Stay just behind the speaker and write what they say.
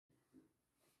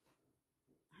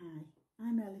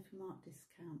I'm Ellie from Art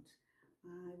Discount.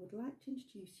 I would like to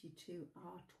introduce you to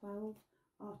our 12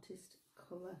 artist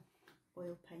colour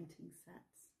oil painting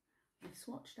sets. I've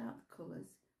swatched out the colours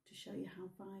to show you how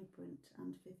vibrant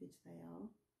and vivid they are.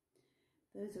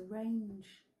 There's a range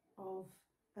of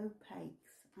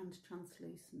opaques and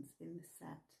translucents in the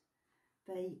set.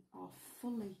 They are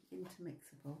fully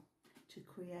intermixable to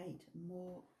create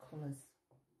more colours.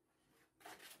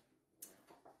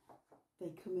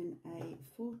 They come in a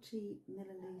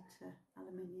 40ml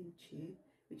aluminium tube,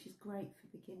 which is great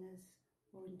for beginners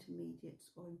or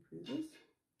intermediates or improvers.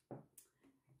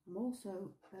 I'm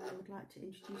also would like to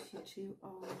introduce you to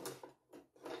our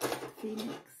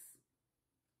Phoenix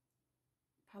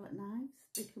palette knives.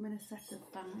 They come in a set of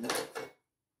 5.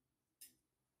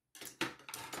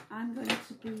 I'm going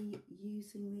to be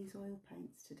using these oil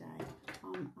paints today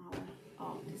on our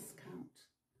Art Discount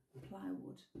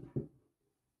plywood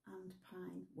and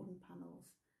pine wooden panels.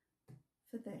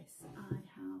 For this I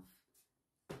have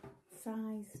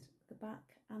sized the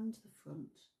back and the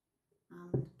front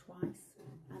and twice,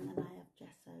 and then I have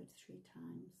gessoed 3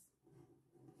 times,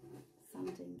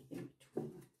 sanding in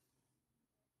between.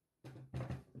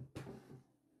 I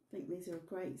think these are a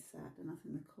great set and I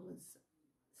think the colours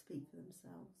speak for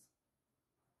themselves.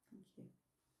 Thank you.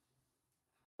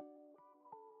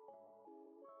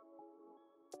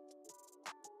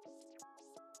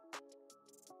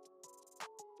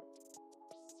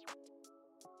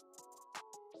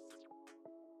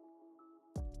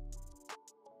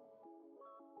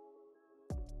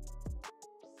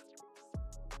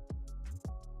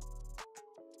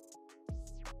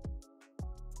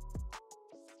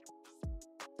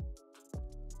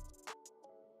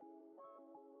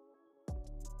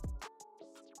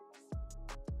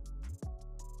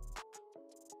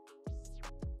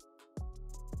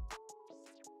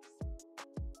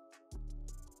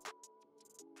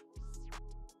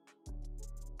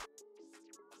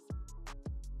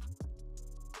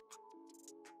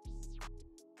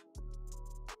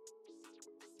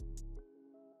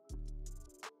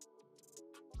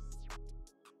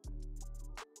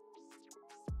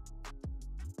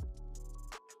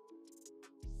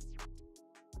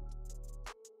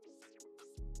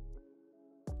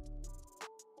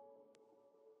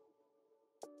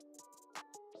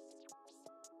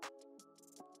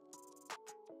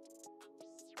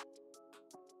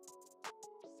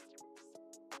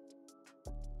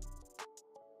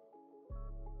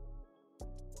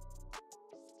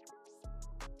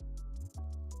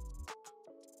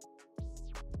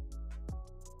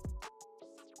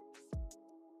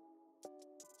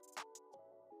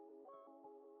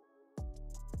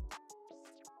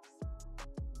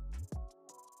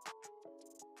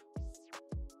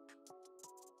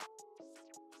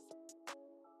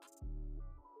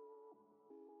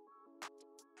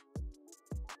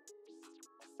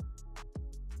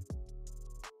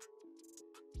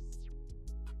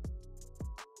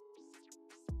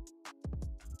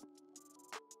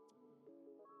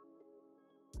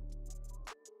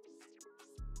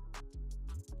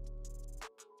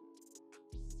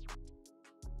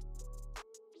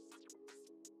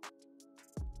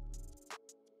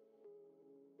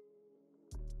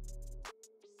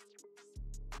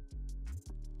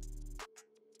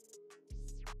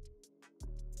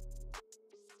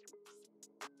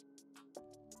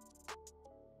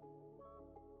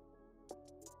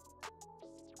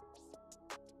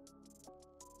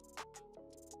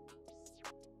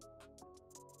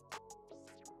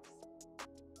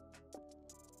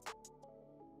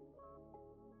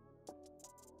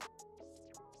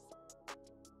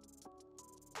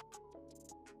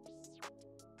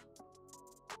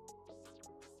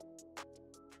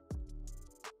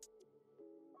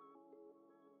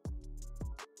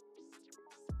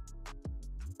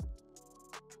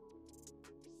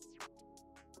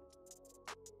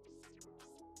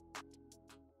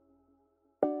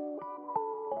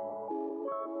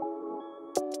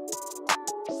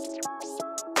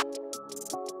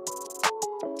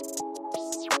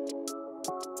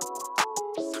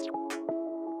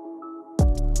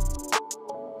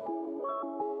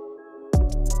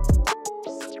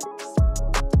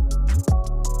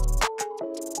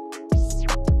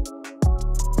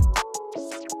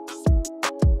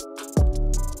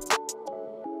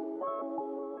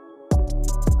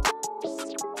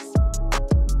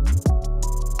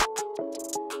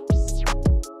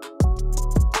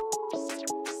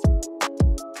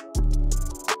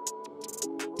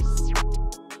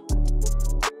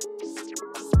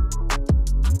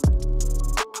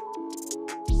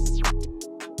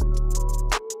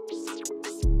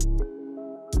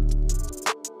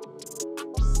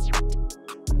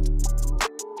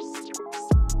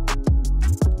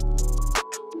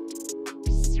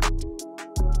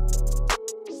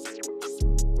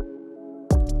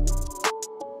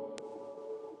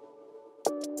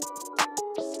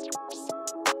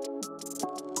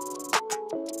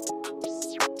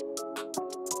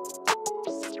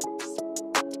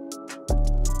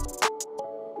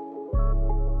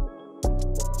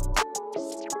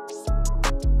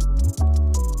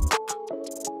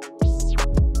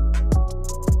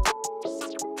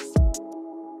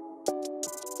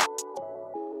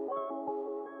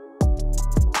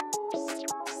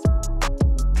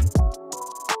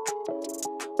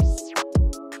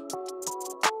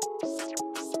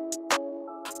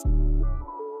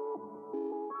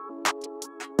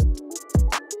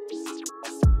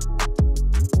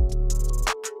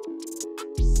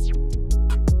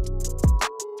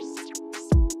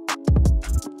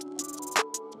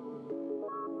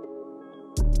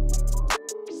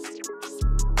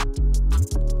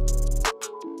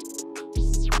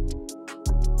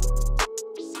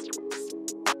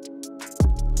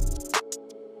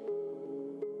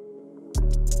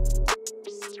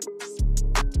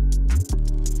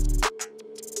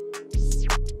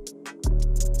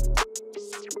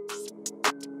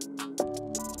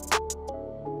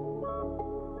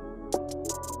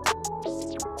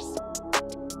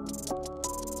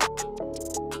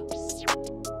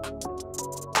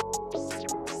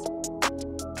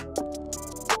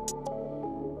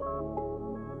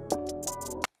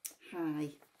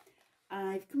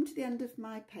 end of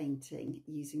my painting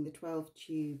using the 12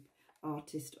 tube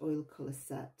artist oil colour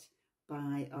set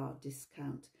by Art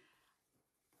Discount.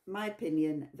 My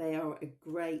opinion, they are a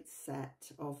great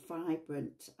set of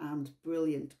vibrant and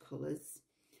brilliant colours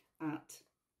at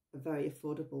a very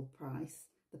affordable price.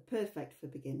 They're perfect for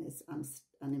beginners and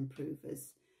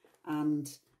improvers, and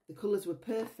the colours were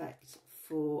perfect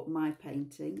for my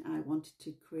painting. I wanted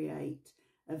to create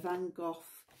a Van Gogh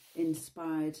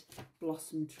inspired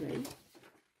blossom tree.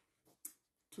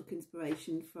 Took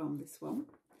inspiration from this one.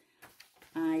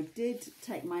 I did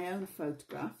take my own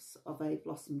photographs of a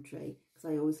blossom tree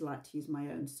because I always like to use my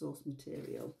own source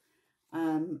material,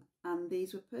 and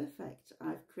these were perfect.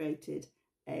 I've created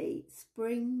a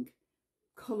spring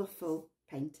colourful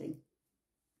painting.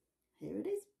 Here it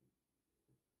is.